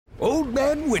Old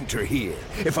Man Winter here.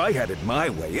 If I had it my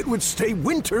way, it would stay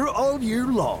winter all year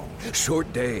long.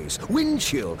 Short days, wind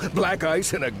chill, black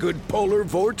ice, and a good polar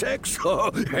vortex.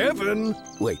 Oh, heaven!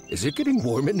 Wait, is it getting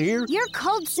warm in here? Your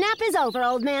cold snap is over,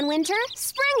 Old Man Winter.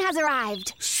 Spring has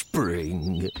arrived.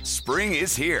 Spring. Spring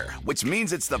is here, which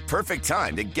means it's the perfect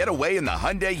time to get away in the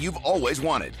Hyundai you've always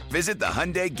wanted. Visit the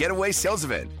Hyundai Getaway Sales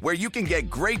Event, where you can get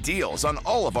great deals on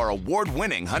all of our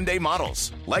award-winning Hyundai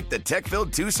models, like the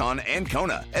tech-filled Tucson and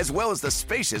Kona, as well as the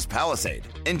spacious Palisade.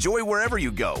 Enjoy wherever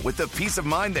you go with the peace of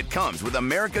mind that comes with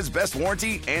America's best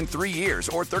warranty and 3 years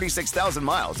or 36,000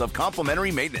 miles of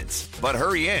complimentary maintenance. But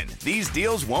hurry in, these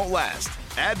deals won't last.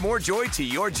 Add more joy to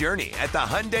your journey at the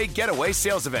Hyundai Getaway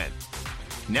Sales Event.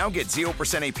 Now get 0%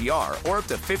 APR or up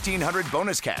to $1,500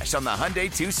 bonus cash on the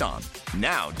Hyundai Tucson.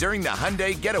 Now, during the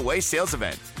Hyundai Getaway Sales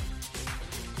Event.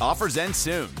 Offers end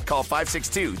soon. Call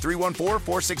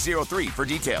 562-314-4603 for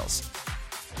details.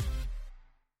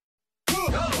 Go,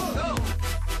 go!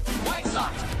 White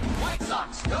Sox! White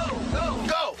Sox! Go, go!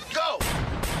 Go, go!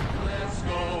 Let's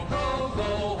go, go,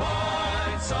 go,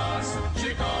 White Sox!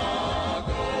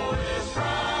 Chicago is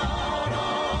proud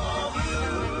of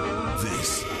you.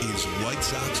 This is White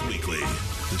Sox Weekly,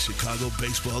 the Chicago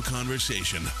baseball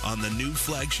conversation on the new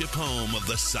flagship home of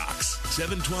the Sox,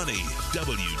 720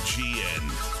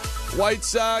 WGN. White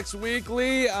Sox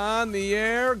Weekly on the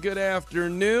air. Good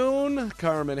afternoon.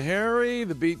 Carmen Harry,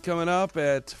 the beat coming up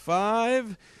at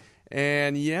 5.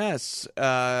 And yes,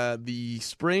 the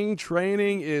spring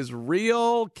training is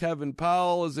real. Kevin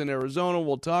Powell is in Arizona.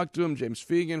 We'll talk to him. James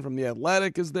Fegan from The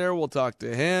Athletic is there. We'll talk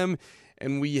to him.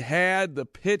 And we had the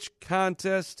pitch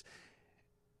contest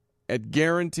at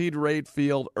Guaranteed Rate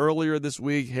Field earlier this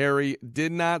week. Harry,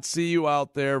 did not see you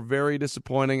out there. Very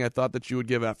disappointing. I thought that you would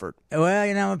give effort. Well,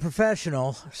 I'm a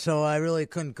professional, so I really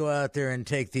couldn't go out there and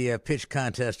take the pitch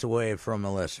contest away from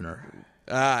a listener.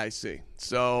 I see.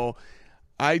 So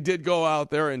I did go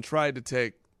out there and tried to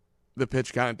take the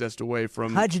pitch contest away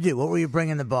from... How'd you do? What were you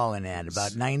bringing the ball in at?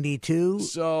 About 92?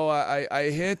 So I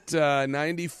hit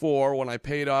 94 when I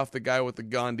paid off the guy with the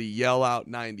gun to yell out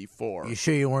 94. You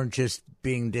sure you weren't just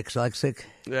being dyslexic?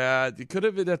 Yeah, you could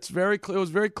have. That's very. It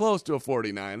was very close to a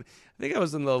 49. I think I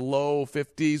was in the low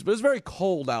 50s, but it was very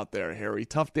cold out there, Harry.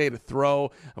 Tough day to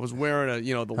throw. I was wearing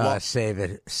the long. Save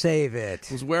it.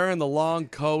 I was wearing the long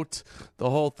coat, the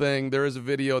whole thing. There is a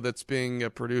video that's being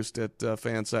produced at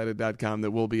fansided.com that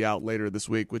will be out later this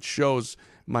week, which shows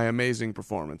my amazing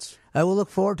performance. I will look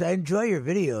forward to. I enjoy your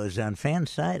videos on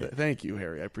Fansided. Thank you,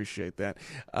 Harry. I appreciate that.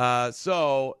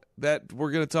 So that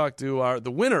we're going to talk to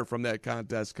the winner from that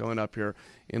contest coming up here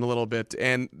in a little bit,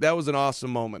 and that was an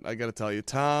awesome moment. I got to tell you,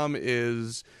 Tom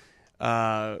is.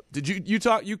 Did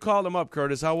you called him up,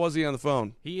 Curtis? How was he on the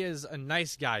phone? He is a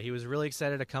nice guy. He was really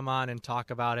excited to come on and talk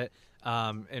about it.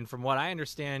 And from what I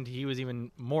understand, he was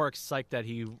even more excited that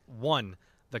he won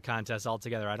the contest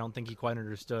altogether. I don't think he quite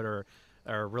understood or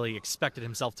really expected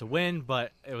himself to win,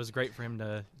 but it was great for him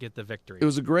to get the victory. It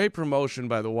was a great promotion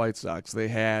by the White Sox. They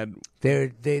do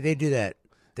that.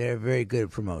 They're very good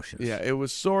at promotions. Yeah, it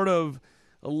was sort of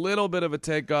a little bit of a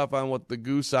takeoff on what the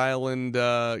Goose Island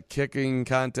kicking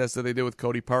contest that they did with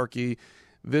Cody Parkey.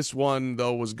 This one,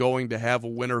 though, was going to have a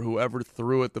winner. Whoever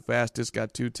threw it the fastest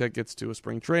got 2 tickets to a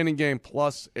spring training game,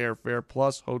 plus airfare,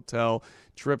 plus hotel,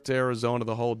 trip to Arizona,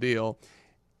 the whole deal.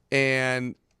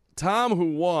 And Tom,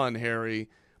 who won, Harry,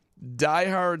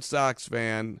 diehard Sox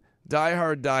fan,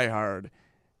 diehard.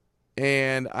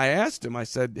 And I asked him, I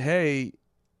said, hey,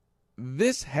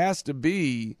 this has to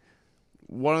be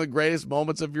one of the greatest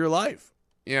moments of your life,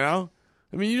 you know?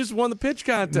 I mean, you just won the pitch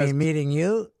contest. Me meeting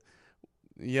you?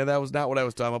 Yeah, that was not what I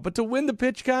was talking about. But to win the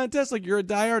pitch contest, like you're a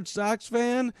diehard Sox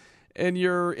fan and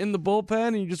you're in the bullpen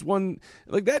and you just won,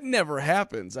 like that never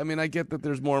happens. I mean, I get that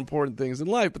there's more important things in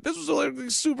life, but this was a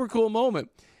super cool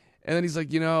moment. And then he's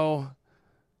like,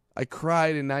 I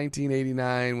cried in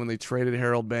 1989 when they traded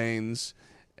Harold Baines.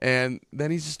 And then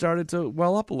he just started to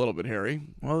well up a little bit, Harry.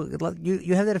 Well,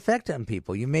 you have that effect on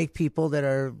people. You make people that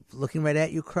are looking right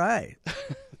at you cry.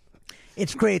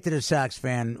 It's great that a Sox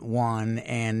fan won,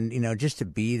 and, just to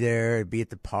be there, be at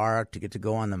the park, to get to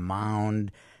go on the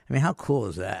mound. I mean, how cool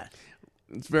is that?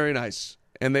 It's very nice.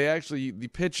 And the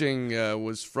pitching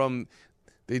was from...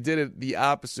 They did it the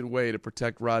opposite way to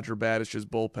protect Roger Badish's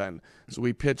bullpen. So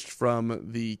we pitched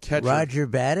from the catcher. Roger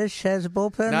Badish has a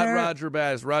bullpen Not there? Roger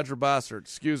Badish, Roger Bossert.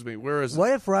 Excuse me. Where is?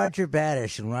 What if Roger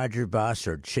Badish and Roger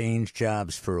Bossert changed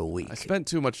jobs for a week? I spent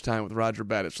too much time with Roger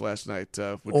Badish last night.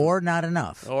 Or not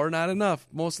enough. Or not enough.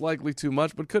 Most likely too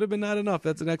much, but could have been not enough.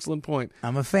 That's an excellent point.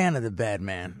 I'm a fan of the bad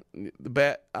man.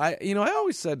 I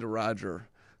always said to Roger,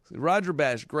 Roger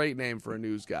Badish, great name for a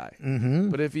news guy. Mm-hmm.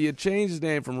 But if he had changed his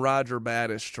name from Roger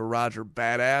Badish to Roger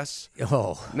Badass,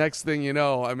 Oh, next thing you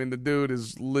know, I mean, the dude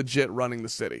is legit running the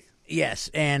city. yes,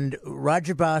 and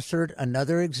Roger Bossard,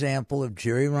 another example of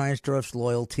Jerry Reinsdorf's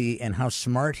loyalty and how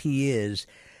smart he is.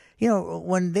 You know,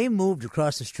 when they moved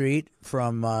across the street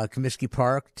from Comiskey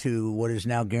Park to what is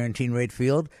now Guaranteed Rate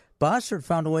Field, Bossard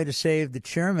found a way to save the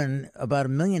chairman about $1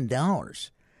 million.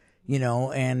 You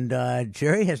know, and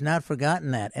Jerry has not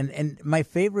forgotten that. And my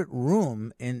favorite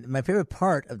room and my favorite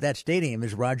part of that stadium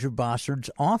is Roger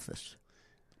Bossard's office.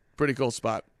 Pretty cool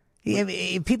spot.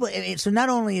 So not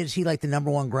only is he like the number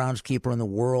one groundskeeper in the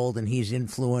world and he's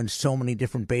influenced so many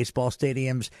different baseball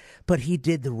stadiums, but he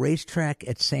did the racetrack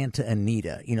at Santa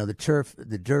Anita, you know, the turf,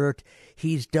 the dirt.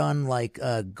 He's done like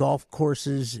golf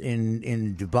courses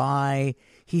in Dubai.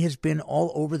 He has been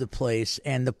all over the place,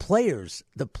 and the players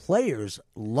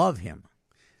love him.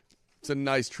 It's a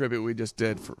nice tribute we just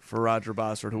did for Roger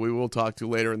Bossard, who we will talk to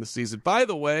later in the season. By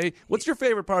the way, what's your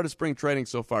favorite part of spring training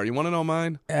so far? You want to know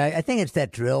mine? I think it's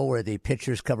that drill where the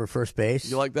pitchers cover first base.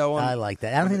 You like that one? I like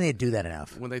that. I don't think they do that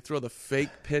enough. When they throw the fake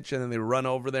pitch and then they run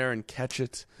over there and catch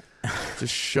it to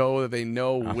show that they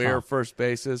know where first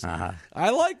base is. I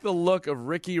like the look of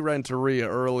Ricky Renteria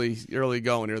early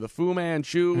going here. The Fu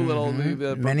Manchu, little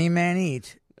the Many man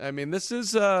eat. I mean, this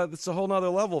is it's a whole nother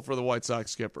level for the White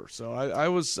Sox skipper. So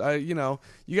I'm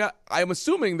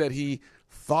assuming that he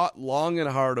thought long and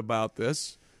hard about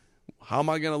this. How am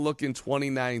I going to look in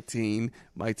 2019?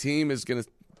 My team is going to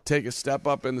take a step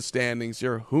up in the standings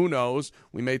here. Who knows?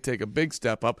 We may take a big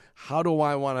step up. How do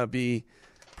I want to be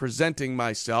presenting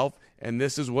myself? And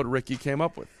this is what Ricky came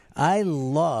up with. I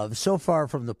love, so far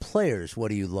from the players, what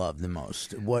do you love the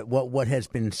most? What has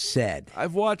been said?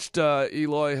 I've watched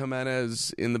Eloy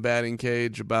Jimenez in the batting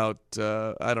cage about,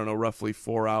 roughly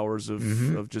 4 hours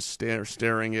of just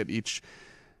staring at each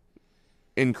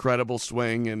incredible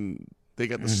swing. And they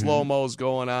got the slow-mos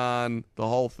going on, the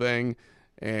whole thing.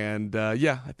 And,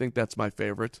 I think that's my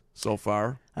favorite so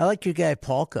far. I like your guy,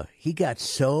 Palka. He got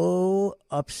so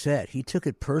upset. He took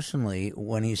it personally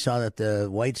when he saw that the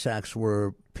White Sox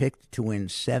were picked to win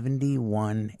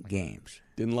 71 games.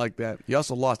 Didn't like that. He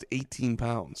also lost 18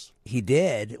 pounds. He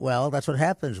did. Well, that's what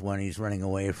happens when he's running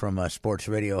away from a sports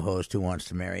radio host who wants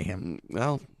to marry him.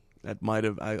 Well, that might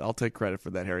have. I'll take credit for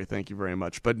that, Harry. Thank you very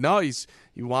much. But no, he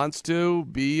wants to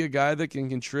be a guy that can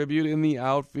contribute in the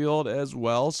outfield as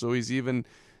well. So he's even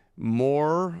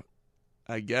more,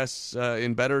 I guess,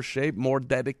 in better shape, more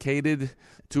dedicated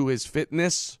to his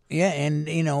fitness. Yeah, and,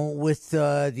 with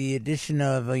the addition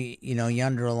of,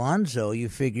 Yonder Alonso, you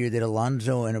figure that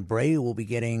Alonso and Abreu will be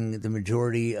getting the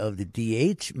majority of the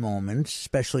DH moments,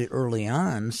 especially early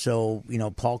on. So,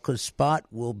 Palka's spot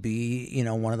will be,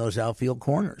 one of those outfield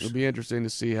corners. It'll be interesting to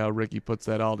see how Ricky puts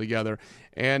that all together.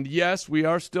 And, yes, we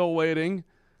are still waiting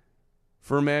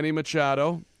for Manny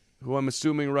Machado, who I'm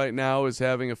assuming right now is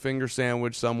having a finger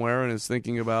sandwich somewhere and is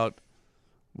thinking about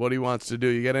what he wants to do.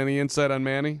 You got any insight on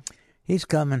Manny? He's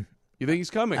coming. You think he's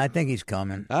coming? I think he's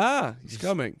coming. He's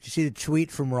coming. Did you see the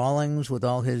tweet from Rawlings with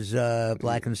all his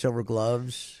black and silver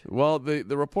gloves? Well,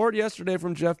 the report yesterday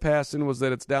from Jeff Passan was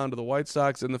that it's down to the White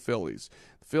Sox and the Phillies.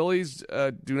 The Phillies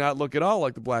do not look at all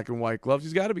like the black and white gloves.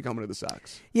 He's got to be coming to the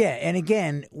Sox. Yeah, and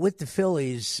again, with the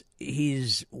Phillies,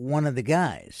 he's one of the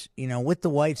guys. With the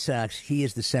White Sox, he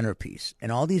is the centerpiece. And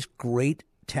all these great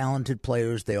talented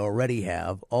players they already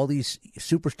have, all these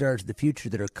superstars of the future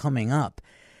that are coming up,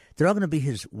 they're all going to be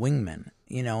his wingmen.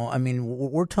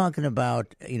 We're talking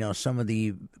about, some of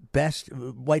the best.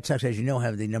 White Sox, as you know,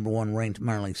 have the number one ranked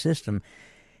minor league system.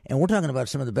 And we're talking about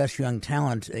some of the best young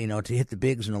talent, to hit the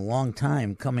bigs in a long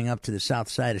time coming up to the south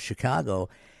side of Chicago.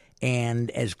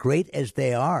 And as great as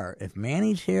they are, if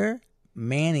Manny's here,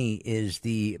 Manny is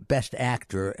the best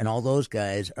actor, and all those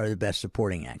guys are the best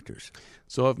supporting actors.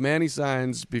 So if Manny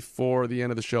signs before the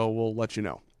end of the show, we'll let you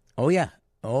know. Oh, yeah.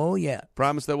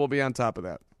 Promise that we'll be on top of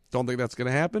that. Don't think that's going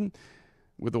to happen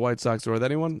with the White Sox or with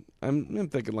anyone. I'm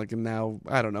thinking like now,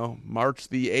 I don't know, March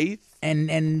the 8th.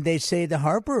 And they say the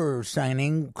Harper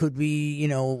signing could be,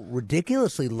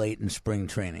 ridiculously late in spring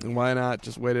training. Why not?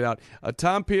 Just wait it out.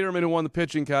 Tom Peterman, who won the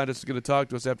pitching contest, is going to talk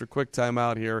to us after quick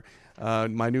timeout here.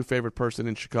 My new favorite person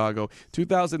in Chicago.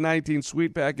 2019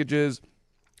 suite packages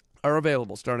are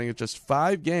available starting at just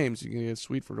 5 games. You can get a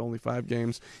suite for only 5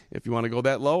 games if you want to go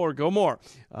that low or go more.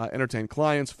 Entertain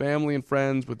clients, family, and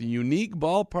friends with a unique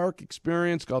ballpark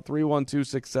experience. Call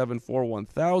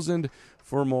 312-674-1000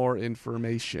 for more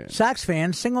information. Sox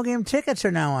fans, single-game tickets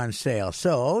are now on sale.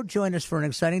 So join us for an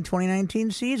exciting 2019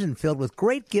 season filled with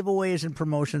great giveaways and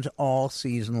promotions all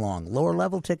season long.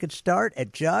 Lower-level tickets start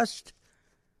at just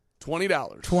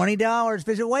 $20. $20.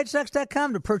 Visit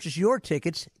WhiteSox.com to purchase your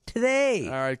tickets today.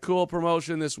 All right, cool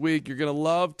promotion this week. You're going to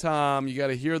love Tom. You got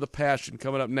to hear the passion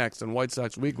coming up next on White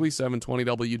Sox Weekly, 720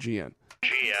 WGN.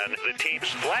 GN, the team's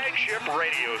flagship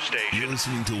radio station. You're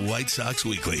listening to White Sox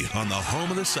Weekly on the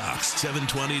home of the Sox,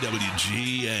 720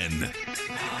 WGN.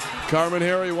 Carmen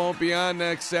Harry won't be on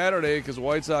next Saturday because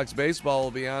White Sox baseball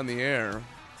will be on the air.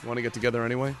 You want to get together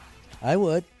anyway? I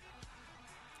would.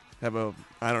 Have a,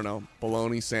 I don't know,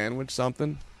 bologna sandwich,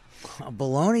 something? A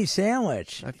bologna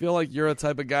sandwich. I feel like you're a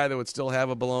type of guy that would still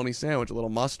have a bologna sandwich. A little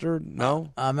mustard?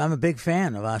 No? I'm a big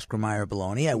fan of Oscar Mayer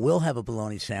bologna. I will have a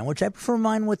bologna sandwich. I prefer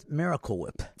mine with Miracle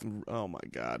Whip. Oh, my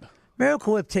God.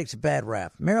 Miracle Whip takes a bad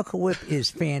rap. Miracle Whip is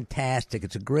fantastic.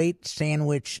 It's a great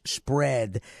sandwich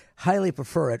spread. Highly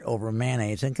prefer it over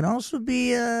mayonnaise, and can also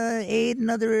be aid in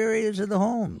other areas of the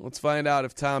home. Let's find out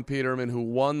if Tom Peterman, who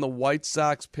won the White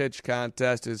Sox pitch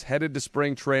contest, is headed to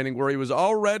spring training where he was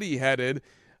already headed,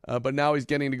 but now he's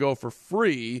getting to go for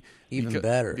free. Even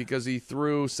better. Because he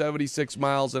threw 76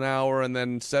 miles an hour and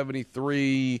then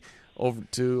 73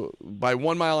 by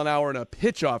 1 mile an hour in a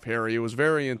pitch-off, Harry. It was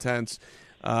very intense.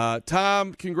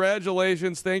 Tom,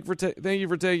 congratulations. Thank you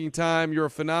for taking time. You're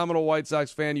a phenomenal White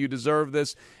Sox fan. You deserve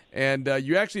this. And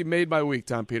you actually made my week,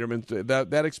 Tom Peterman.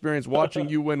 That experience watching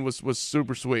you win was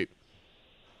super sweet.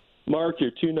 Mark,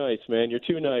 you're too nice, man. You're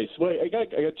too nice. Wait, I got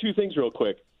two things real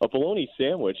quick. A bologna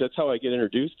sandwich. That's how I get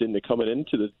introduced into coming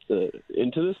into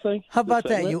this thing. How about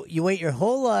that? You wait your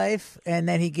whole life, and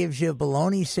then he gives you a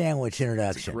bologna sandwich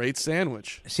introduction. It's a great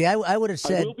sandwich. See, I would have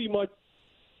said. I will be much.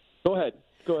 Go ahead.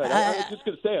 I was just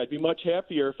going to say, I'd be much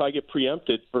happier if I get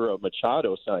preempted for a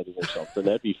Machado signing or something.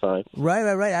 That'd be fine. Right.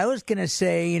 I was going to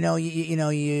say,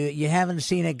 you haven't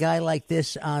seen a guy like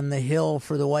this on the hill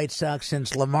for the White Sox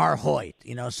since Lamar Hoyt,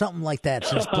 something like that.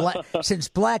 Since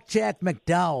Blackjack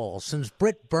McDowell, since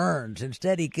Britt Burns.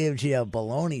 Instead, he gives you a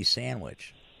bologna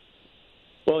sandwich.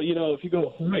 Well, if you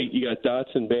go right, you got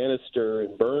Dotson, Bannister,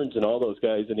 and Burns, and all those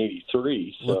guys in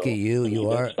 '83. So, look at you!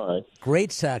 You are fine.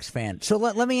 Great Sox fan. So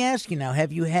let me ask you now: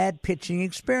 have you had pitching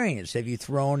experience? Have you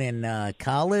thrown in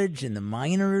college, in the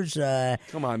minors?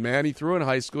 Come on, man! He threw in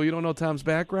high school. You don't know Tom's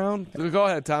background? Go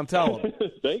ahead, Tom. Tell him.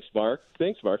 Thanks, Mark,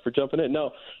 for jumping in.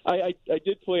 No, I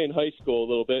did play in high school a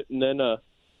little bit, and then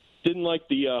didn't like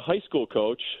the high school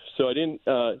coach, so I didn't.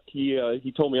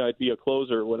 He told me I'd be a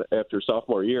closer after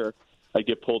sophomore year. I'd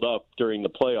get pulled up during the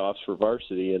playoffs for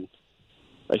varsity, and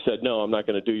I said, no, I'm not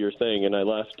going to do your thing, and I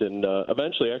left. And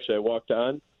eventually, actually, I walked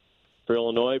on for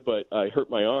Illinois, but I hurt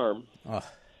my arm. Oh.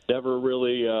 Never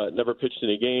really, never pitched in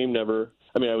a game,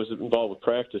 I was involved with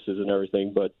practices and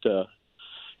everything, but, so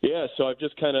I've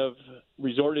just kind of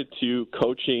resorted to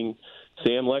coaching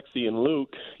Sam, Lexi, and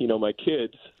Luke, my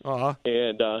kids,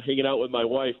 and hanging out with my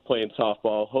wife playing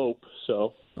softball, Hope,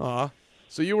 so.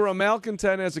 So you were a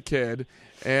malcontent as a kid,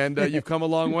 and you've come a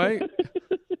long way?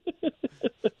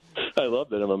 I love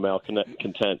that I'm a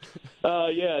malcontent.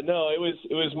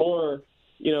 It was more,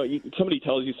 somebody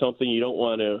tells you something you don't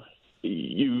want to,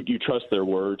 you trust their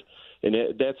word, and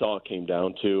that's all it came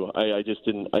down to. I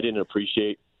didn't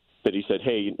appreciate that he said,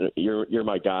 hey, you're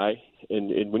my guy,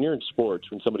 and when you're in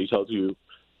sports, when somebody tells you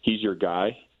he's your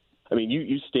guy, I mean,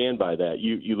 you stand by that,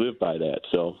 you live by that,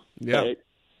 so. Yeah.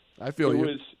 I feel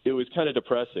it was kind of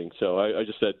depressing, so I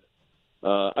just said,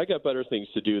 I got better things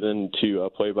to do than to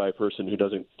play by a person who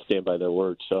doesn't stand by their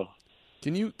word. So,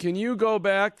 can you go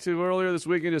back to earlier this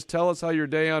week and just tell us how your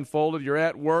day unfolded? You're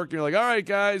at work, and you're like, all right,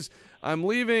 guys, I'm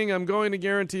leaving. I'm going to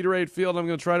Guaranteed Rate Field. I'm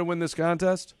going to try to win this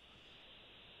contest.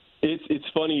 It's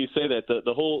funny you say that.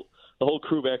 The whole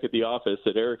crew back at the office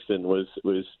at Erickson was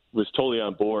totally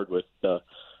on board with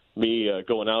me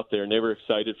going out there, and they were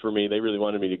excited for me. They really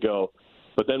wanted me to go.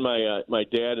 But then my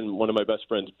dad and one of my best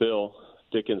friends, Bill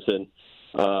Dickinson,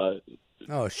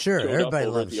 sure, everybody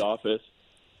loves the office.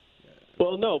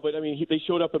 Well, no, but I mean, they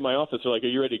showed up at my office. They're like, "Are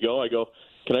you ready to go?" I go,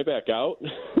 "Can I back out?"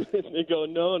 And they go,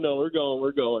 "No,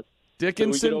 we're going."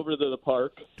 Dickinson, so we get over to the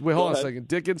park. Wait, hold on a second.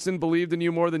 Dickinson believed in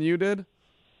you more than you did?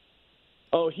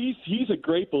 Oh, he's a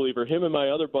great believer. Him and my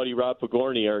other buddy Rob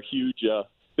Pagorni are huge,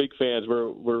 big fans.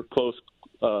 We're close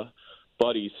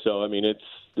buddies. So I mean,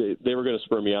 they were going to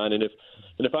spur me on, and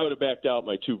if I would have backed out,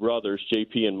 my two brothers,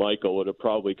 JP and Michael, would have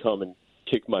probably come and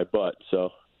kicked my butt. So,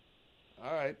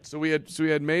 all right. So we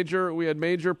had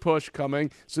major push coming.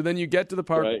 So then you get to the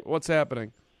park. Right. What's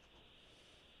happening?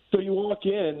 So you walk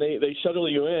in, they shuttle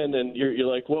you in, and you're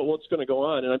like, well, what's going to go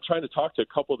on? And I'm trying to talk to a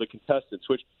couple of the contestants,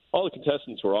 which all the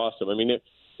contestants were awesome. I mean,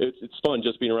 it's fun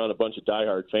just being around a bunch of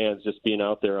diehard fans, just being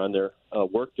out there on their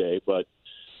work day, but.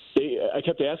 I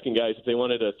kept asking guys if they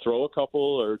wanted to throw a couple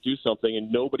or do something,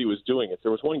 and nobody was doing it. There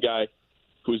was one guy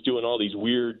who was doing all these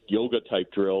weird yoga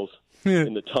type drills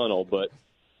in the tunnel. But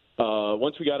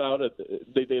once we got out,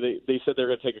 they said they were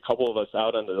going to take a couple of us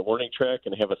out onto the warning track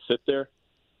and have us sit there.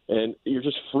 And you're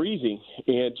just freezing.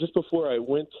 And just before I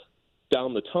went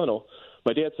down the tunnel,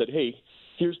 my dad said, "Hey,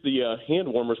 here's the hand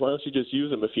warmers. Why don't you just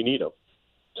use them if you need them?"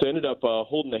 So I ended up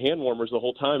holding the hand warmers the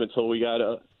whole time until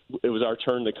it was our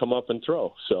turn to come up and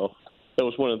throw. So that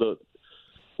was one of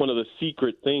the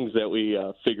secret things that we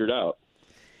figured out.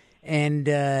 And,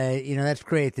 that's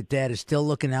great that Dad is still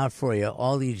looking out for you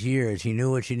all these years. He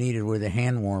knew what you needed were the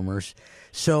hand warmers.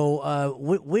 So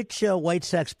which White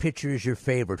Sox pitcher is your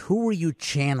favorite? Who were you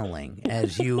channeling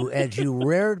as you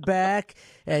reared back,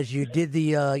 as you did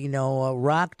the,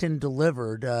 rocked and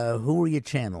delivered? Who were you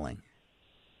channeling?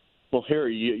 Well,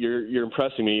 Harry, you're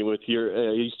impressing me with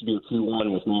your. I used to be a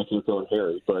 2-1 with Matthew Thorne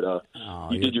Harry, but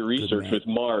you did your research with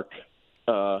Mark.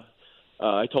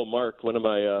 I told Mark one of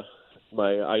my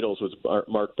idols was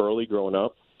Mark Burley growing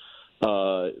up.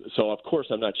 So of course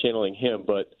I'm not channeling him,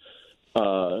 but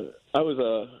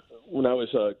when I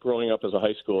was growing up as a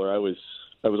high schooler, I was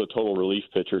a total relief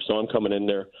pitcher. So I'm coming in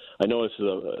there. I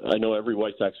know every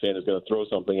White Sox fan is going to throw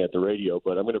something at the radio,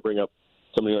 but I'm going to bring up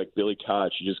something like Billy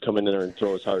Koch. You just come in there and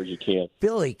throw as hard as you can.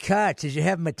 Billy Koch, did you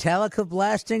have Metallica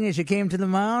blasting as you came to the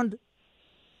mound?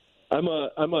 I'm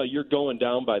a you're going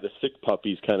down by the sick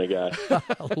puppies kind of guy.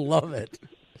 I love it.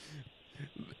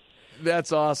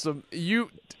 That's awesome.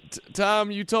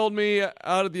 Tom, you told me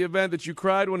out at the event that you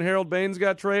cried when Harold Baines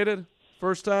got traded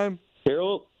first time.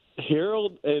 Harold,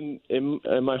 and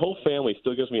my whole family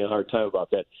still gives me a hard time about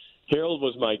that. Harold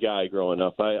was my guy growing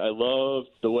up. I loved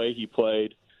the way he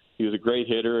played. He was a great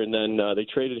hitter, and then they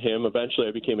traded him. Eventually,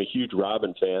 I became a huge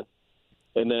Robin fan.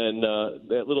 And then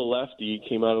that little lefty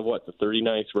came out of, the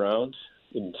 39th round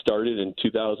and started in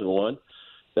 2001.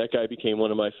 That guy became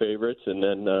one of my favorites, and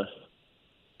then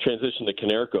transitioned to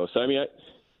Konerko. So,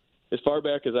 as far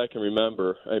back as I can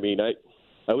remember, I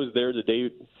was there the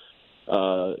day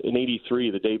in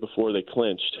 '83, the day before they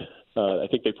clinched. I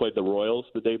think they played the Royals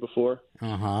the day before.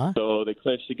 Uh-huh. So they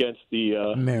clinched against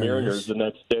the Mariners the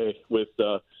next day with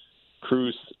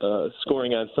Cruz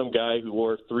scoring on some guy who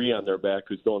wore 3 on their back,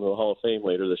 who's going to the Hall of Fame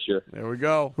later this year. There we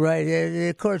go. Right.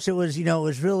 Of course, it was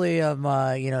really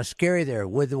scary there.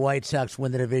 Would the White Sox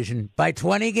win the division by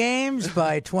 20 games,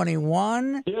 by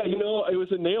 21? Yeah, it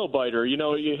was a nail biter.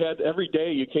 You had every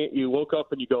day you woke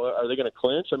up and you go, are they going to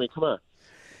clinch? Come on.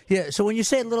 Yeah. So when you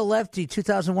say little lefty,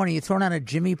 2001, are you throwing on a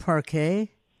Jimmy Parquet?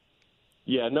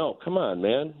 Yeah. No. Come on,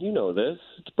 man. You know this.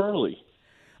 It's Burley.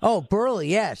 Oh, Burley,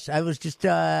 yes. I was just,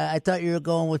 I thought you were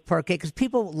going with Parquet because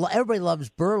everybody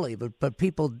loves Burley, but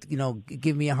people,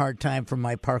 give me a hard time for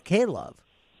my Parquet love.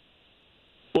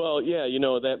 Well, yeah,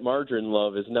 that margarine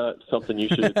love is not something you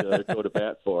should go to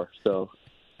bat for. So,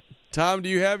 Tom, do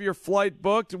you have your flight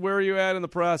booked? Where are you at in the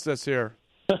process here?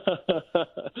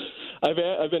 I've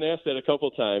been asked that a couple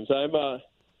times. I'm,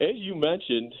 as you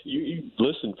mentioned, you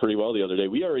listened pretty well the other day.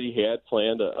 We already had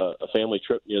planned a family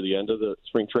trip near the end of the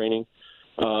spring training.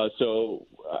 So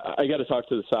I got to talk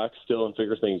to the Sox still and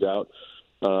figure things out.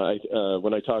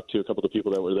 When I talked to a couple of the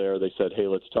people that were there, they said, hey,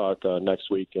 let's talk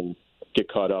next week and get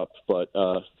caught up. But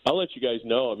I'll let you guys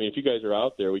know. If you guys are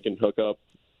out there, we can hook up,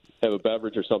 have a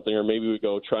beverage or something, or maybe we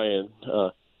go try and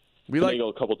finagle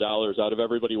a couple dollars out of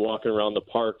everybody walking around the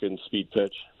park and speed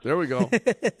pitch. There we go.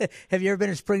 Have you ever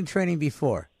been in spring training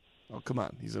before? Oh, come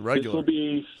on. He's a regular. This will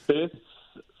be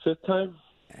fifth time.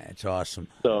 That's awesome.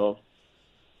 So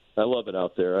I love it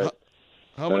out there.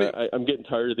 How many? I'm getting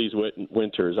tired of these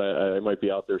winters. I might be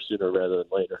out there sooner rather than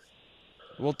later.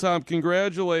 Well, Tom,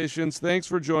 congratulations. Thanks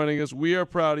for joining us. We are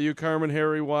proud of you. Carmen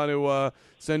Harry want to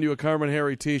send you a Carmen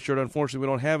Harry T-shirt. Unfortunately,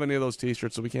 we don't have any of those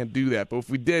T-shirts, so we can't do that. But if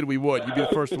we did, we would. You'd be the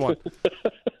first one.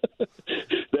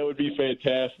 That would be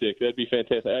fantastic. That'd be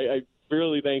fantastic. I'm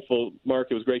really thankful, Mark.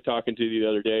 It was great talking to you the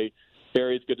other day.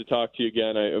 Harry, it's good to talk to you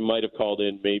again. I might have called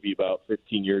in maybe about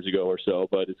 15 years ago or so,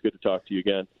 but it's good to talk to you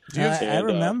again. I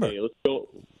remember. Hey, let's go.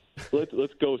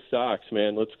 Let's go Sox,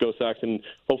 man. Let's go Sox, and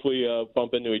hopefully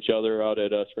bump into each other out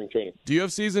at spring training. Do you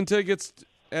have season tickets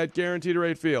at Guaranteed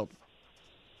Rate Field?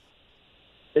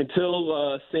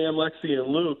 Until Sam, Lexi, and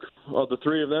Luke, the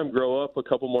 3 of them grow up a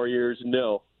couple more years,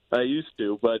 no. I used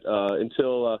to, but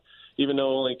until even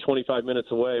though only 25 minutes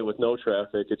away with no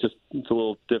traffic, it's a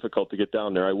little difficult to get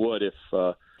down there. I would if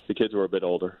the kids were a bit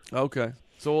older. Okay.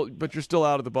 So, but you're still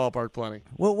out of the ballpark plenty.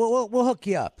 We'll hook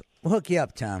you up. We'll hook you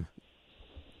up, Tom.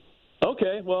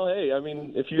 Okay. Well, hey,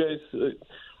 if you guys,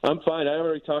 I'm fine. I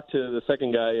already talked to the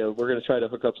second guy. We're going to try to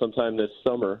hook up sometime this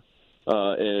summer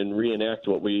and reenact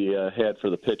what we had for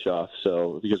the pitch off.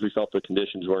 So because we felt the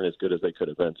conditions weren't as good as they could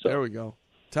have been. So there we go.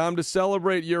 Tom, to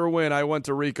celebrate your win, I went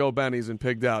to Rico Benny's and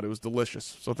pigged out. It was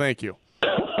delicious. So thank you.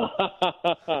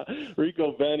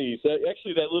 Rico Benny's.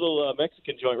 Actually, that little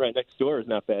Mexican joint right next door is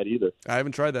not bad either. I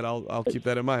haven't tried that. I'll keep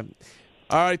that in mind.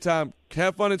 All right, Tom.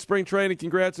 Have fun in spring training.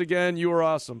 Congrats again. You were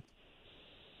awesome.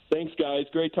 Thanks, guys.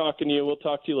 Great talking to you. We'll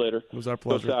talk to you later. It was our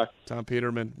pleasure. Tom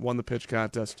Peterman won the pitch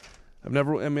contest. I've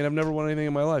never won anything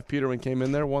in my life. Peterman came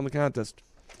in there, won the contest.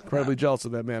 Incredibly jealous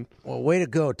of that man. Well, way to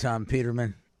go, Tom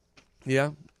Peterman.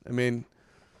 Yeah, I'm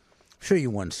sure you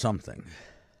won something.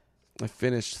 I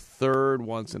finished third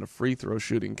once in a free throw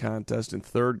shooting contest in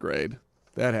third grade.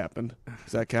 That happened.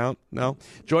 Does that count? No?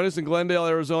 Join us in Glendale,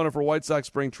 Arizona for White Sox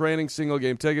spring training. Single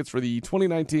game tickets for the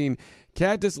 2019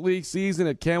 Cactus League season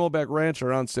at Camelback Ranch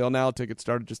are on sale now. Tickets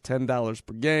start at just $10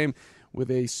 per game.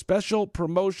 With a special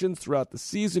promotions throughout the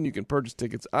season, you can purchase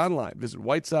tickets online. Visit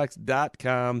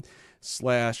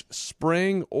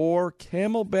whitesox.com/spring or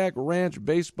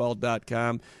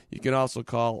camelbackranchbaseball.com. You can also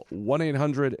call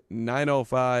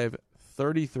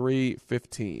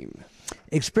 1-800-905-3315.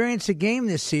 Experience a game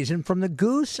this season from the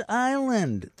Goose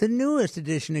Island, the newest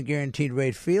addition to Guaranteed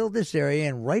Rate Field. This area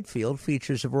in right field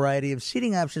features a variety of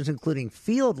seating options, including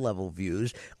field-level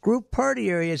views, group party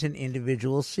areas, and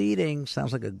individual seating.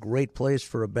 Sounds like a great place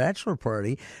for a bachelor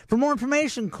party. For more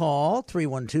information, call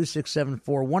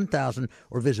 312-674-1000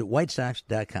 or visit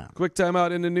whitesox.com. Quick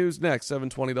timeout into news next,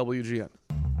 720 WGN.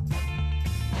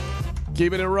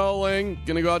 Keeping it rolling.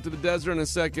 Going to go out to the desert in a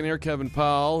second here. Kevin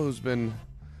Powell, who's been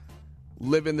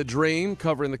living the dream,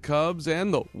 covering the Cubs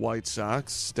and the White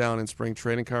Sox down in spring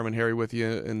training. Carmen Harry with you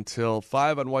until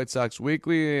 5 on White Sox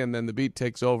Weekly, and then the beat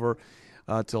takes over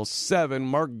till 7.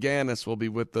 Mark Gannis will be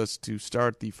with us to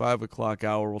start the 5 o'clock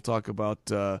hour. We'll talk about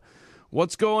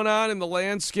what's going on in the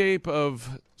landscape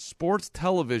of sports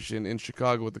television in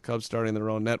Chicago with the Cubs starting their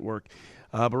own network.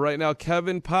 But right now,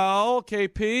 Kevin Powell,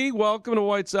 KP, welcome to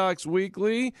White Sox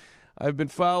Weekly. I've been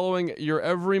following your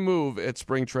every move at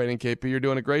spring training, KP. You're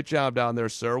doing a great job down there,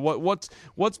 sir. What's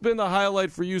been the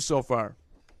highlight for you so far?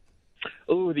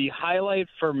 Ooh, the highlight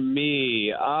for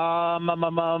me. Well,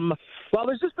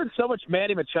 there's just been so much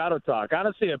Manny Machado talk,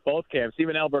 honestly, at both camps.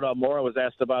 Even Albert Almora was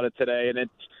asked about it today. And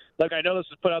I know this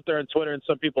was put out there on Twitter, and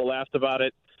some people laughed about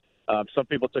it. Some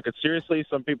people took it seriously.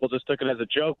 Some people just took it as a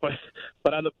joke. But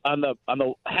on the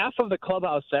half of the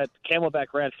clubhouse at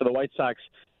Camelback Ranch for the White Sox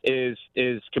is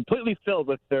completely filled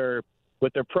with their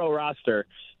pro roster.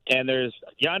 And there's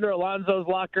Yonder Alonso's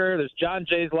locker, there's John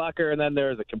Jay's locker, and then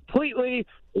there's a completely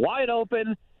wide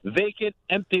open, vacant,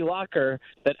 empty locker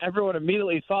that everyone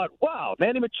immediately thought, wow,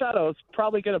 Manny Machado's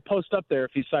probably going to post up there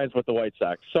if he signs with the White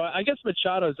Sox. So I guess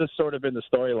Machado's just sort of been the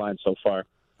storyline so far.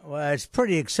 Well, it's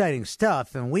pretty exciting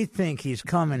stuff, and we think he's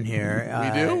coming here. We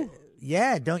do?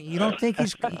 Yeah, you don't think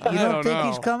he's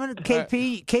he's coming?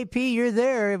 KP, you're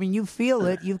there. I mean, you feel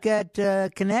it. You've got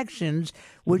connections.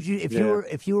 Would you,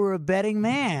 if you were a betting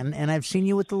man, and I've seen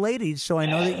you with the ladies, so I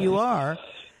know that you are.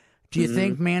 Do you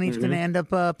think Manny's going to end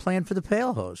up playing for the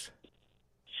Pale Hose?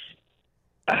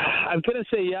 I'm going to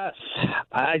say yes.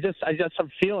 I'm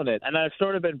feeling it, and I've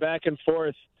sort of been back and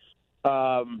forth.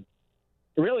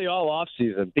 Really all off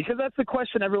season, because that's the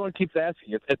question everyone keeps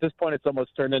asking. At this point, it's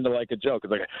almost turned into like a joke.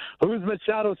 It's like, who's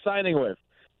Machado signing with?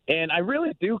 And I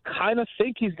really do kind of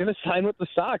think he's going to sign with the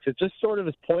Sox. It just sort of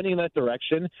is pointing in that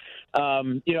direction.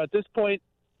 At this point,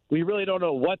 we really don't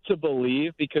know what to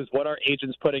believe, because what are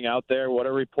agents putting out there? What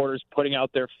are reporters putting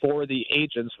out there for the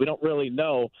agents? We don't really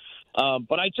know.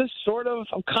 But I'm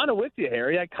kind of with you,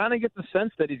 Harry. I kind of get the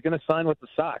sense that he's going to sign with the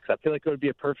Sox. I feel like it would be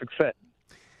a perfect fit.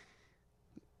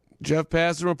 Jeff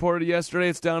Passan reported yesterday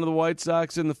it's down to the White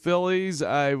Sox and the Phillies.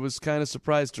 I was kind of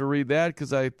surprised to read that,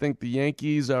 because I think the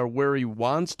Yankees are where he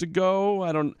wants to go.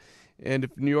 And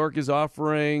if New York is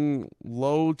offering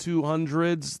low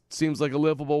 200s, seems like a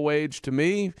livable wage to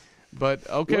me. But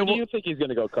okay, where do you think he's going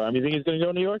to go, Carm? You think he's going to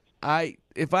go to New York? I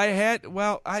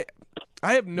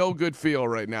have no good feel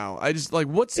right now. I just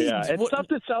what's he? Yeah, it's tough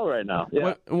to tell right now.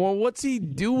 Yeah. What's he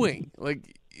doing?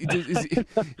 Is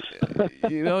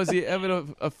he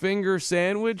having a finger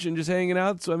sandwich and just hanging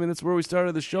out? So that's where we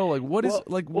started the show. But here's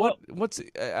the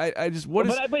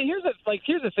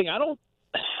thing.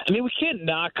 We can't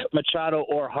knock Machado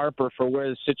or Harper for where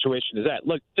the situation is at.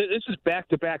 Look, this is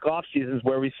back-to-back off seasons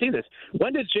where we see this.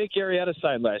 When did Jake Arrieta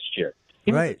sign last year?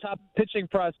 He was the top pitching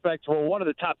prospect, well, one of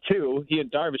the top two, he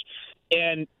and Darvish,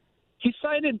 and he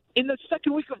signed in the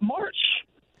second week of March.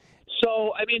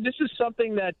 So, this is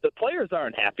something that the players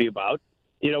aren't happy about.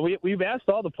 We've asked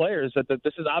all the players that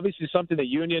this is obviously something the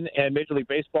union and Major League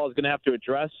Baseball is going to have to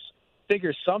address,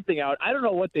 figure something out. I don't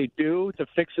know what they do to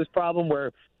fix this problem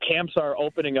where camps are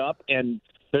opening up and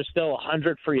There's still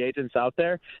 100 free agents out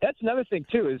there. That's another thing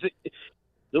too.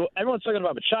 Everyone's talking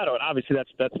about Machado, and obviously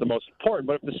that's the most important.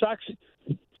 But if the Sox,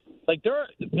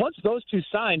 once those two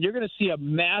sign, you're going to see a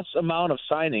mass amount of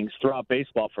signings throughout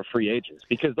baseball for free agents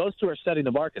because those two are setting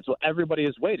the market. So everybody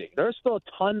is waiting. There's still a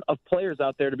ton of players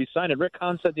out there to be signed. And Rick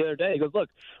Hahn said the other day, he goes, "Look,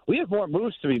 we have more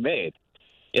moves to be made."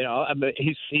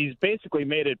 He's basically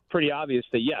made it pretty obvious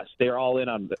that yes, they are all in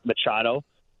on Machado,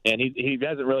 and he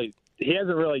hasn't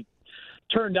really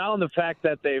turned down the fact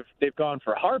that they've gone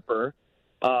for Harper.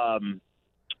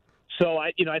 So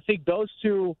I think those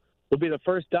two will be the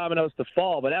first dominoes to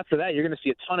fall. But after that, you're going to see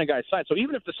a ton of guys signed. So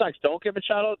even if the Sox don't get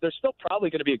Machado, they're still probably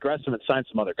going to be aggressive and sign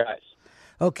some other guys.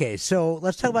 Okay, so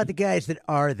let's talk about the guys that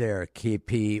are there,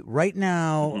 KP. Right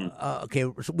now,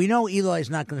 so we know Eloy's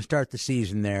not going to start the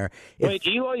season there. Wait,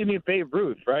 Eloy, you mean Babe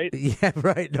Ruth, right? Yeah,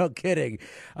 right, no kidding.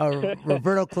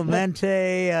 Roberto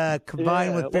Clemente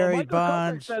combined with Barry Michael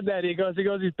Bonds. Kopech said that. He goes,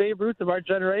 he's Babe Ruth of our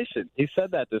generation. He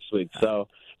said that this week. So,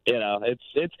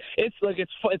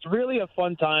 it's really a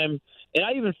fun time. And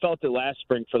I even felt it last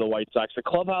spring for the White Sox. The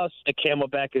clubhouse at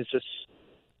Camelback is just,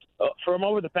 from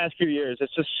over the past few years,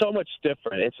 it's just so much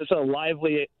different. It's just a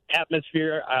lively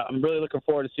atmosphere. I'm really looking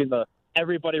forward to seeing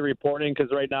everybody reporting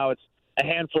because right now it's a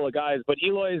handful of guys. But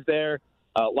Eloy is there.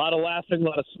 A lot of laughing, a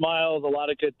lot of smiles, a lot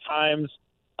of good times.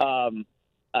 I'm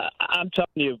telling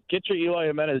you, get your Eloy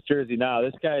Jimenez jersey now.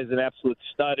 This guy is an absolute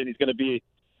stud, and he's going to be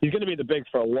the big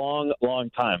for a long,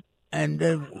 long time. And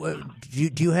do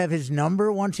you have his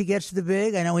number once he gets to the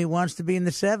big? I know he wants to be in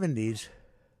the 70s.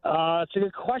 It's a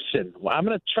good question. Well, I'm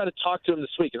going to try to talk to him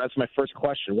this week, and that's my first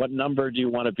question. What number do you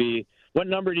want to be? What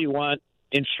number do you want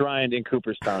enshrined in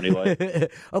Cooperstown, Eloy?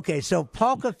 Okay, so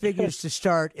Palka figures to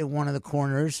start at one of the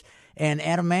corners, and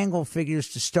Adam Engel figures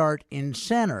to start in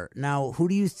center. Now, who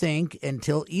do you think,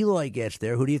 until Eloy gets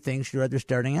there, who do you think should be their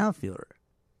starting outfielder?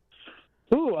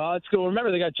 Ooh, let's go. Remember,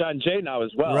 they got John Jay now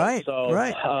as well. Right, so,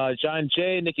 right. John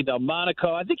Jay, Nicky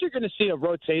Delmonico. I think you're going to see a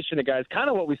rotation of guys, kind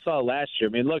of what we saw last year.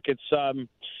 I mean, look, it's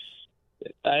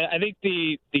I think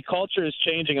the culture is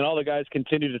changing, and all the guys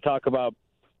continue to talk about.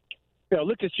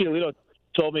 Lucas Giolito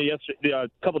told me a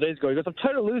couple of days ago. He goes, "I'm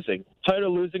tired of losing.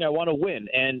 I want to win."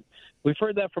 And we've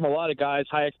heard that from a lot of guys.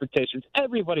 High expectations.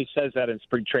 Everybody says that in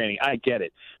spring training. I get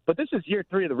it, but this is year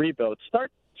 3 of the rebuild. It's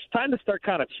time to start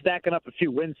kind of stacking up a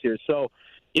few wins here. So,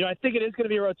 I think it is going to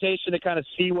be a rotation to kind of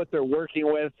see what they're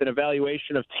working with, an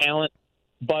evaluation of talent.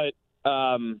 But,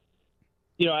 I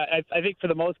think for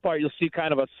the most part, you'll see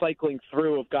kind of a cycling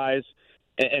through of guys,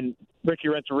 and Ricky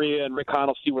Renteria and Rick Hahn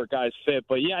will see where guys fit.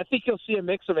 But, yeah, I think you'll see a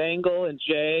mix of Engel and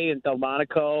Jay and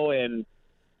Delmonico, and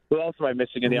who else am I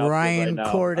missing in the outfield right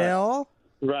now? Cordell?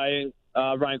 Ryan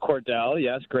Cordell,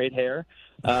 yes, great hair.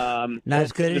 Not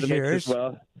as good as yours.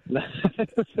 Well.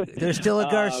 There's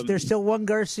still one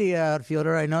Garcia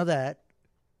outfielder. I know that.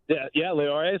 Yeah,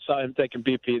 Leore. Saw him taking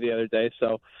BP the other day.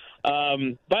 So,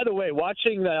 by the way,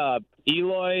 watching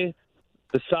Eloy,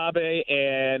 Basabe,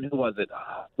 and who was it?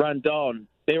 Rondon.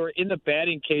 They were in the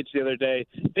batting cage the other day,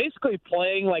 basically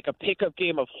playing like a pickup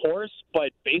game of horse,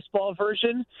 but baseball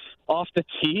version off the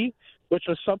tee, which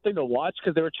was something to watch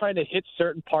because they were trying to hit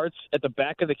certain parts at the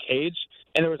back of the cage,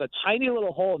 and there was a tiny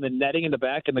little hole in the netting in the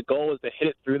back, and the goal was to hit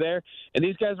it through there. And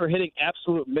these guys were hitting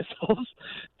absolute missiles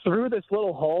through this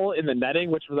little hole in the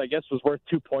netting, which I guess was worth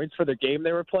 2 points for the game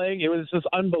they were playing. It was just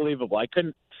unbelievable. I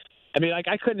couldn't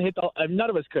hit none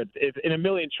of us could in a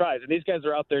million tries. And these guys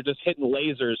are out there just hitting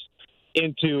lasers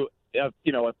into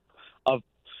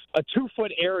a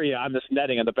 2-foot area on this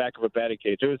netting on the back of a batting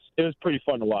cage. It was pretty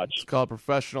fun to watch. It's called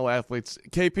professional athletes.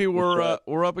 KP,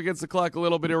 we're up against the clock a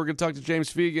little bit here. We're going to talk to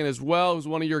James Fegan as well, who's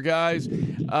one of your guys.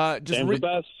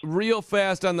 Real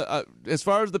fast on the as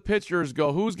far as the pitchers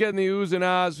go, who's getting the oohs and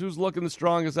ahs? Who's looking the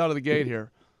strongest out of the gate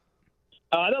here?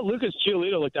 I know Lucas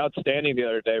Giolito looked outstanding the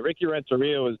other day. Ricky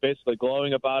Renteria was basically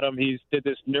glowing about him. He did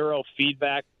this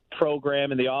neurofeedback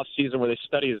program in the off season where they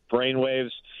study his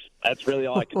brainwaves. That's really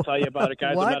all I can tell you about it,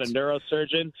 guys. I'm not a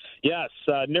neurosurgeon. Yes,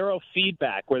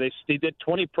 neurofeedback, where they did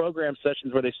 20 program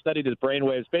sessions where they studied his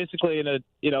brainwaves, basically to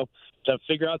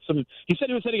figure out some. He said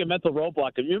he was hitting a mental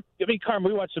roadblock. Carm,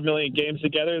 we watched a million games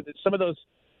together. Some of those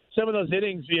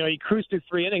innings, he cruised through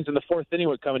 3 innings, and the 4th inning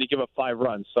would come and he'd give up 5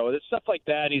 runs. So there's stuff like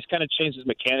that. And he's kind of changed his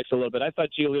mechanics a little bit. I thought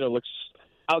Giolito looks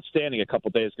outstanding a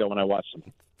couple days ago when I watched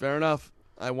him. Fair enough.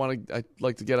 I'd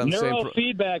like to get on the same.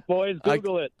 Neurofeedback, boys.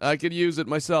 Google it. I could use it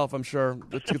myself, I'm sure.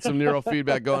 Let's get some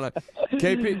neurofeedback going on.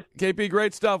 KP,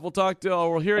 great stuff.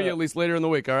 We'll hear you at least later in the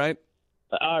week, all right?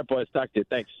 All right, boys. Talk to you.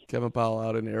 Thanks. Kevin Powell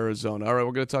out in Arizona. All right,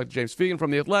 we're going to talk to James Fegan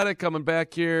from The Athletic coming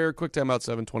back here. Quick timeout,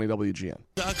 720 WGN.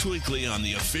 Sox Weekly on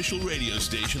the official radio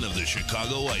station of the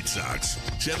Chicago White Sox.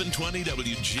 720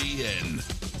 WGN.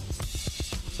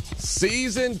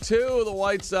 Season 2 of the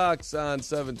White Sox on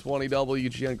 720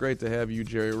 WGN. Great to have you,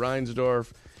 Jerry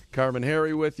Reinsdorf. Carmen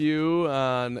Harry with you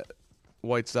on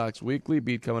White Sox Weekly.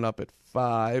 Beat coming up at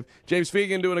 5. James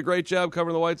Fegan doing a great job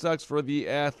covering the White Sox for The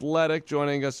Athletic,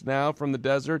 joining us now from the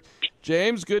desert.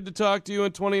 James, good to talk to you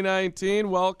in 2019.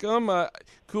 Welcome.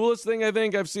 Coolest thing I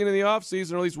think I've seen in the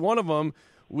offseason, or at least one of them,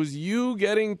 was you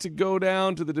getting to go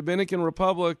down to the Dominican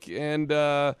Republic and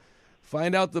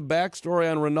find out the backstory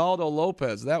on Ronaldo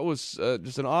Lopez. That was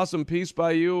just an awesome piece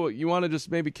by you. You want to just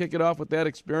maybe kick it off with that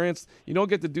experience? You don't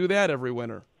get to do that every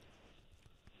winter.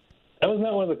 That was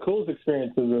not one of the coolest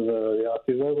experiences of the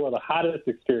offseason. That was one of the hottest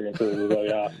experiences of the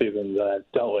offseason that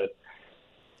I've dealt with.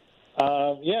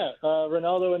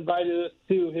 Ronaldo invited us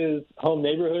to his home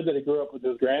neighborhood that he grew up with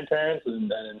his grandparents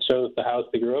and showed us the house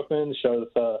he grew up in, showed us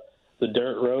the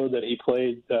dirt road that he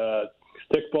played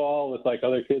stickball with like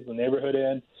other kids in the neighborhood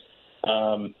in.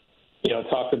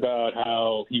 Talked about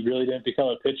how he really didn't become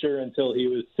a pitcher until he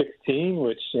was 16,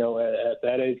 which, at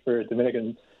that age for a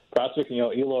Dominican prospect,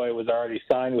 Eloy was already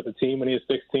signed with the team when he was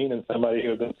 16 and somebody who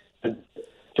had been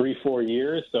 3-4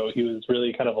 years. So he was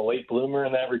really kind of a late bloomer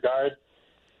in that regard.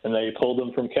 And they pulled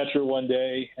him from catcher one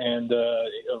day and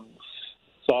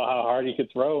saw how hard he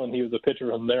could throw, and he was a pitcher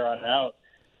from there on out.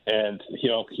 And,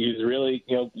 he's really,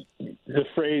 the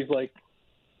phrase like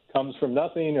comes from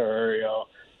nothing or,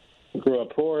 grew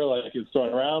up poor, like it's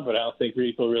thrown around, but I don't think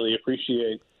people really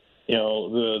appreciate,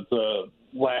 the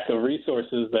lack of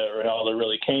resources that Ronaldo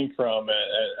really came from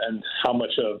and how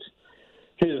much of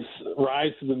his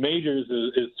rise to the majors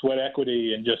is sweat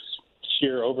equity and just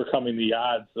sheer overcoming the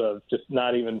odds of just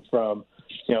not even from,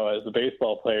 as a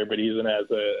baseball player, but even as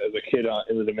a kid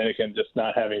in the Dominican, just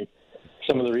not having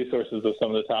some of the resources of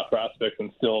some of the top prospects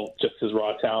and still just his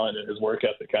raw talent and his work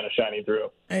ethic kind of shining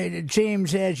through.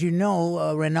 James, as you know,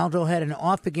 Ronaldo had an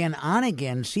off-again,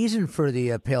 on-again season for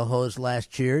the Pale Hose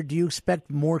last year. Do you expect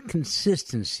more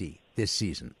consistency this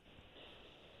season?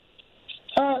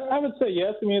 I would say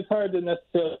yes. I mean, it's hard to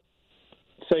necessarily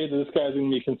say that this guy's going to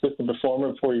be a consistent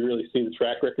performer before you really see the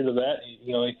track record of that.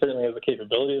 He certainly has the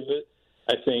capability of it.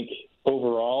 I think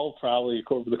overall, probably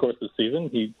over the course of the season,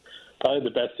 he probably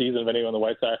the best season of anyone in the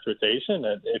White Sox rotation.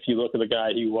 And if you look at the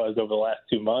guy he was over the last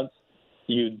 2 months,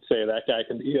 you'd say that guy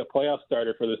can be a playoff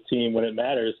starter for this team when it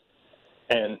matters.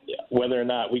 And whether or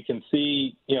not we can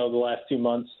see, the last 2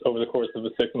 months over the course of a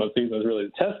 6-month season is really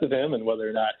the test of him, and whether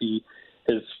or not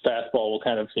his fastball will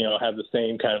kind of, have the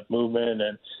same kind of movement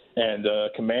and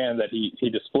command that he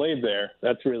displayed there.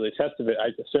 That's really a test of it.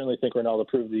 I certainly think Ronaldo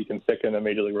proved that he can stick in a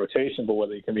major league rotation, but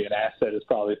whether he can be an asset is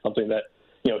probably something that,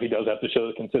 he does have to show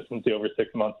the consistency over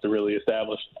 6 months to really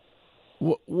establish.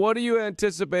 What do you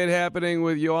anticipate happening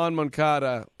with Yoan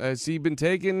Moncada? Has he been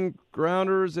taking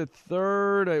grounders at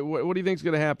third? What do you think is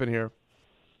going to happen here?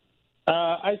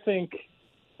 I think,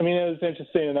 it was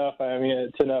interesting enough.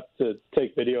 It's enough to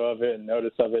take video of it and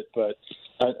notice of it, but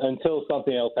until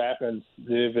something else happens,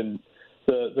 even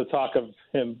the talk of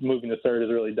him moving to third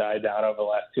has really died down over the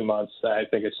last 2 months. I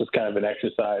think it's just kind of an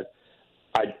exercise.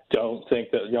 I don't think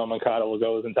that Yoan Moncada will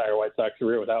go his entire White Sox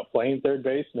career without playing third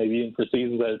base, maybe even for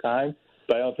seasons at a time.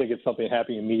 But I don't think it's something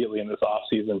happening immediately in this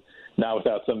offseason, not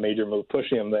without some major move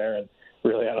pushing him there. And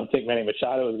really, I don't think Manny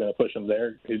Machado is going to push him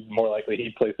there. It's more likely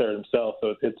he'd play third himself.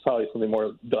 So it's probably something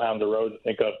more down the road to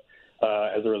think of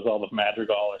as a result of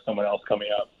Madrigal or someone else coming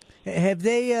up. Have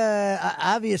they?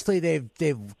 Obviously, they've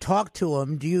talked to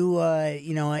him. Do you?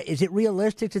 Is it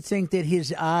realistic to think that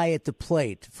his eye at the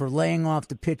plate for laying off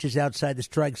the pitches outside the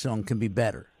strike zone can be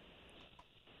better?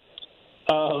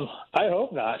 I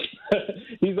hope not.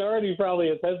 He's already probably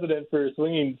as hesitant for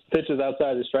swinging pitches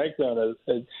outside the strike zone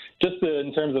as just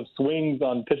in terms of swings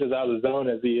on pitches out of the zone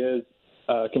as he is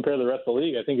compared to the rest of the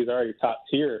league. I think he's already top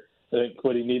tier. I think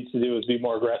what he needs to do is be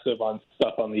more aggressive on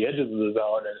stuff on the edges of the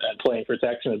zone and playing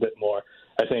protection a bit more.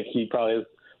 I think he probably has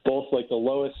both like the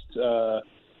lowest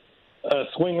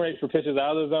swing rate for pitches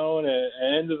out of the zone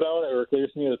and in the zone, or clear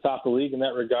to me the top of the league in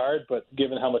that regard. But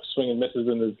given how much swing and misses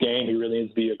in this game, he really needs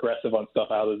to be aggressive on stuff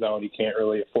out of the zone. He can't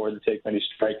really afford to take many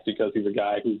strikes because he's a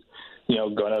guy who's,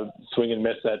 going to swing and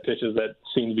miss at pitches that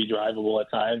seem to be drivable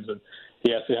at times, and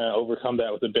he has to kind of overcome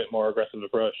that with a bit more aggressive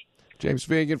approach. James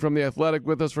Fegan from The Athletic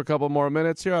with us for a couple more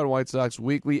minutes here on White Sox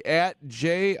Weekly at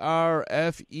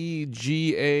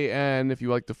JRFEGAN. If you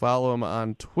like to follow him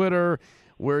on Twitter,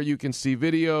 where you can see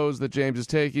videos that James is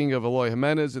taking of Eloy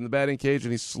Jimenez in the batting cage,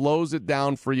 and he slows it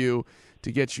down for you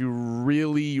to get you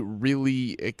really,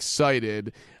 really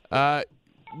excited.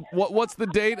 What's the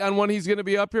date on when he's going to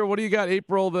be up here? What do you got?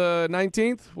 April the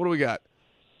 19th? What do we got?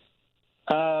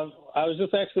 I was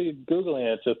just actually Googling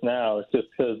it just now. It's just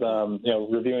because,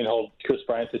 reviewing the whole Chris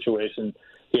Bryant situation,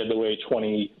 he had to wait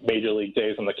 20 major league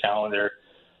days on the calendar.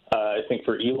 I think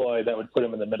for Eloy, that would put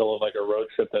him in the middle of like a road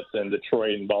trip that's in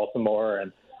Detroit and Baltimore.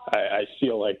 And I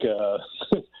feel like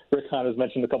Rick Hahn has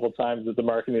mentioned a couple of times that the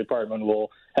marketing department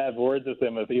will have words with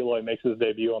him if Eloy makes his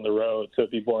debut on the road. So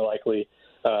it'd be more likely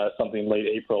something late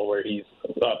April where he's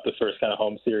up the first kind of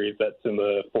home series that's in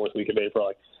the fourth week of April.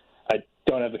 I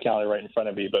don't have the calendar right in front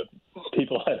of me, but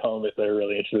people at home, if they're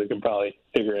really interested, can probably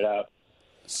figure it out.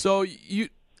 So you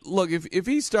look, if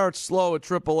he starts slow at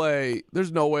AAA,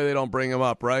 there's no way they don't bring him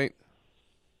up, right?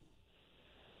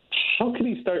 How could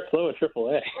he start slow at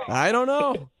AAA? I don't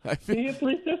know. He hit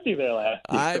 350 there last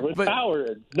year with power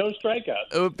and no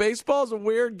strikeouts. Baseball's a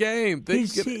weird game.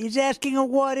 He's asking a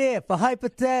what if, a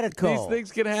hypothetical. These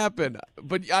things can happen.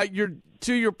 But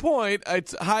to your point,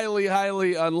 it's highly,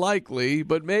 highly unlikely.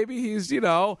 But maybe he's,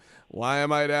 why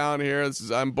am I down here?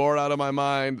 I'm bored out of my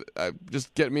mind.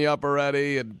 Just get me up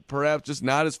already. And perhaps just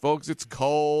not as focused. It's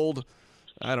cold.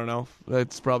 I don't know.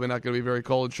 It's probably not going to be very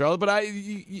cold in Charlotte. But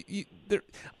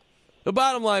the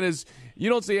bottom line is you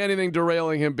don't see anything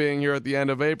derailing him being here at the end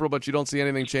of April, but you don't see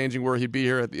anything changing where he'd be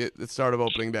here at the start of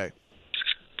opening day.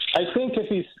 I think if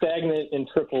he's stagnant in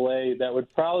AAA, that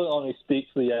would probably only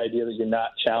speak to the idea that you're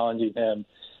not challenging him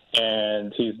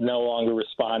and he's no longer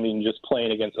responding, just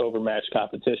playing against overmatched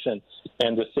competition.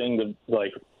 And the thing to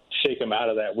shake him out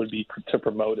of that would be to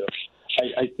promote him.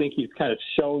 I think he's kind of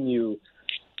shown you.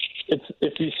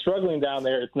 If he's struggling down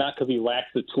there, it's not because he lacks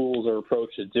the tools or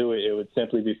approach to do it. It would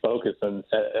simply be focus. And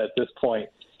at this point,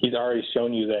 he's already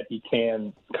shown you that he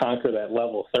can conquer that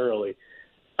level thoroughly.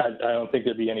 I don't think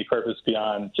there'd be any purpose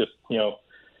beyond just,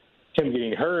 him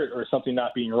getting hurt or something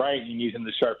not being right. You need him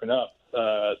to sharpen up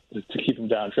to keep him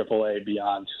down AAA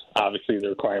beyond, obviously, the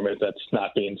requirement that's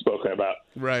not being spoken about.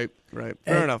 Right.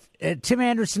 Fair enough. Tim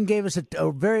Anderson gave us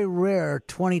a very rare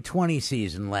 2020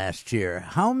 season last year.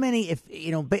 How many,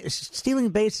 stealing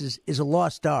bases is a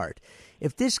lost art.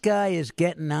 If this guy is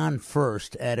getting on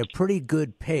first at a pretty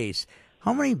good pace,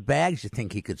 how many bags do you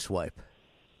think he could swipe?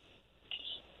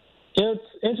 It's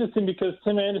interesting because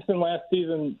Tim Anderson last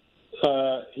season,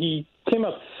 he came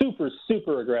up super,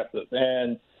 super aggressive.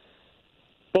 And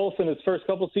both in his first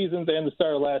couple seasons and the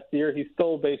start of last year, he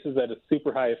stole bases at a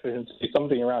super high efficiency,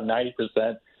 something around 90%.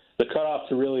 The cutoff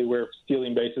to really where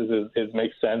stealing bases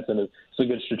makes sense and it's a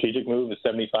good strategic move is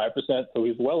 75%, so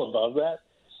he's well above that.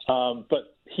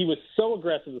 But he was so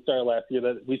aggressive at the start of last year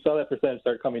that we saw that percentage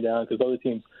start coming down because other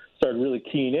teams started really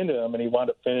keying into him, and he wound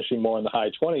up finishing more in the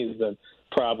high 20s than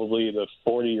probably the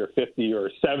 40 or 50 or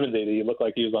 70 that he looked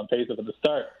like he was on pace of at the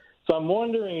start. So I'm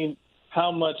wondering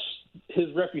how much his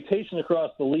reputation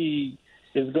across the league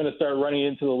is going to start running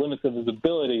into the limits of his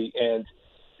ability, and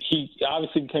he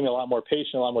obviously became a lot more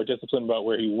patient, a lot more disciplined about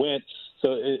where he went.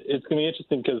 So it's going to be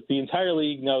interesting because the entire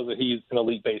league knows that he's an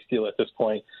elite base stealer at this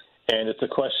point, and it's a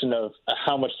question of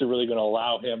how much they're really going to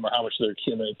allow him or how much they're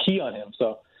going to key on him.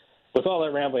 So with all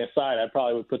that rambling aside, I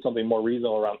probably would put something more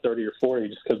reasonable around 30 or 40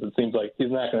 just because it seems like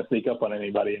he's not going to sneak up on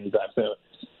anybody anytime soon.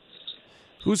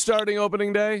 Who's starting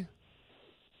opening day?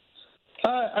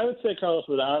 I would say Carlos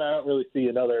Rodon. I don't really see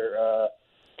another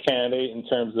candidate in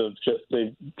terms of just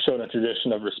they've shown a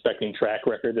tradition of respecting track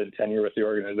record and tenure with the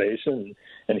organization,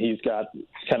 and he's got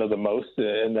kind of the most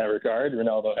in that regard.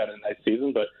 Ronaldo had a nice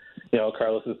season, but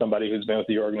Carlos is somebody who's been with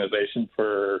the organization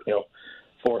for 4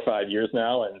 or 5 years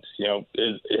now, and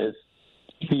is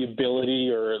the ability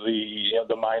or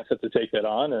the mindset to take that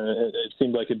on, and it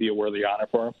seems like it'd be a worthy honor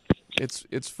for him.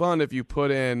 It's fun if you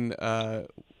put in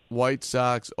White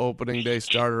Sox opening day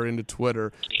starter into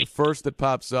Twitter. The first that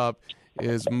pops up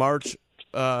is March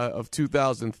of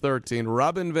 2013.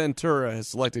 Robin Ventura has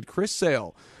selected Chris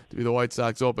Sale to be the White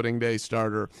Sox opening day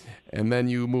starter. And then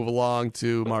you move along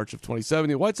to March of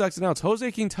 2017. The White Sox announced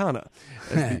Jose Quintana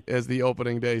as the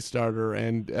opening day starter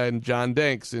and John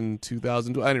Danks in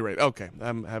 2002. At any rate, okay,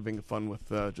 I'm having fun with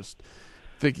just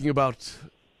thinking about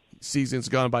seasons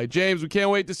gone by. James, we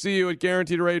can't wait to see you at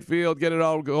Guaranteed Rate Field. Get it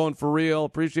all going for real.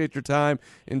 Appreciate your time.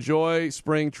 Enjoy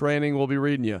spring training. We'll be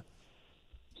reading you.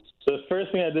 So the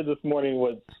first thing I did this morning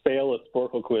was fail a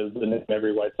Sporkle quiz in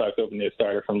every White Sox opening day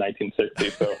starter from 1960.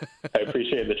 So I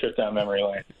appreciate the trip down memory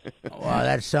lane. Wow,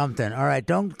 that's something. All right,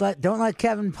 don't let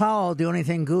Kevin Powell do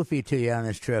anything goofy to you on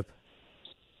this trip.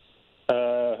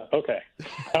 Okay,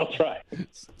 I'll try.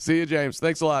 See you, James.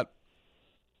 Thanks a lot.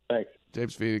 Thanks.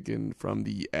 James Finnegan from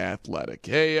The Athletic.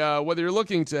 Hey, whether you're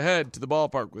looking to head to the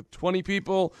ballpark with 20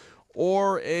 people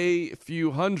or a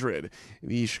few hundred.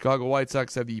 The Chicago White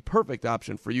Sox have the perfect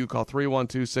option for you. Call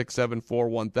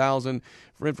 312-674-1000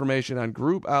 for information on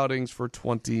group outings for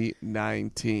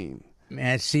 2019. Man,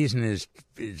 that season is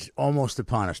almost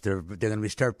upon us. They're going to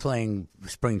start playing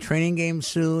spring training games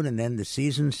soon, and then the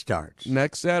season starts.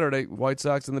 Next Saturday, White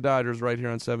Sox and the Dodgers right here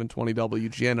on 720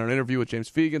 WGN. Our interview with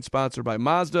James Fegan, sponsored by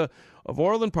Mazda of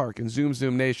Orland Park and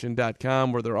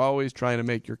ZoomZoomNation.com, where they're always trying to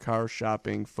make your car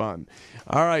shopping fun.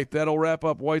 All right, that'll wrap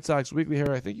up White Sox Weekly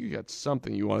here. I think you got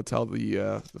something you want to tell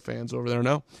the fans over there,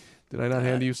 no? Did I not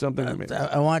hand you something?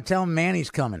 I want to tell them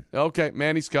Manny's coming. Okay,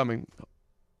 Manny's coming.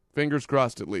 Fingers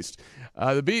crossed, at least.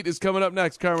 The Beat is coming up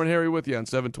next. Carmen Harry with you on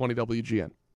 720 WGN.